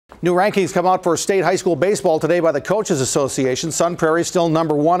New rankings come out for state high school baseball today by the Coaches Association. Sun Prairie still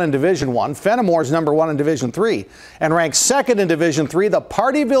 #1 in Division I. Fenimore's #1 in Division III. And ranked second in Division III, the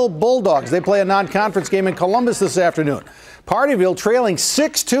Pardeeville Bulldogs. They play a non-conference game in Columbus this afternoon. Pardeeville trailing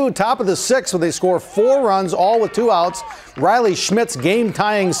 6-2, top of the sixth, when they score 4 runs, all with 2 outs. Riley Schmidt's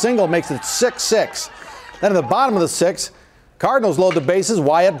game-tying single makes it 6-6. Then at the bottom of the sixth, Cardinals load the bases.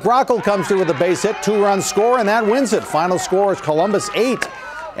 Wyatt Brockle comes through with a base hit, 2-run score, and that wins it. Final score is Columbus 8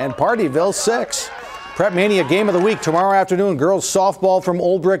 and Pardeeville 6. Prep Mania game of the week tomorrow afternoon. Girls softball from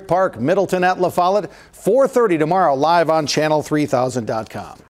Old Brick Park, Middleton at La Follette. 4:30 tomorrow, live on channel3000.com.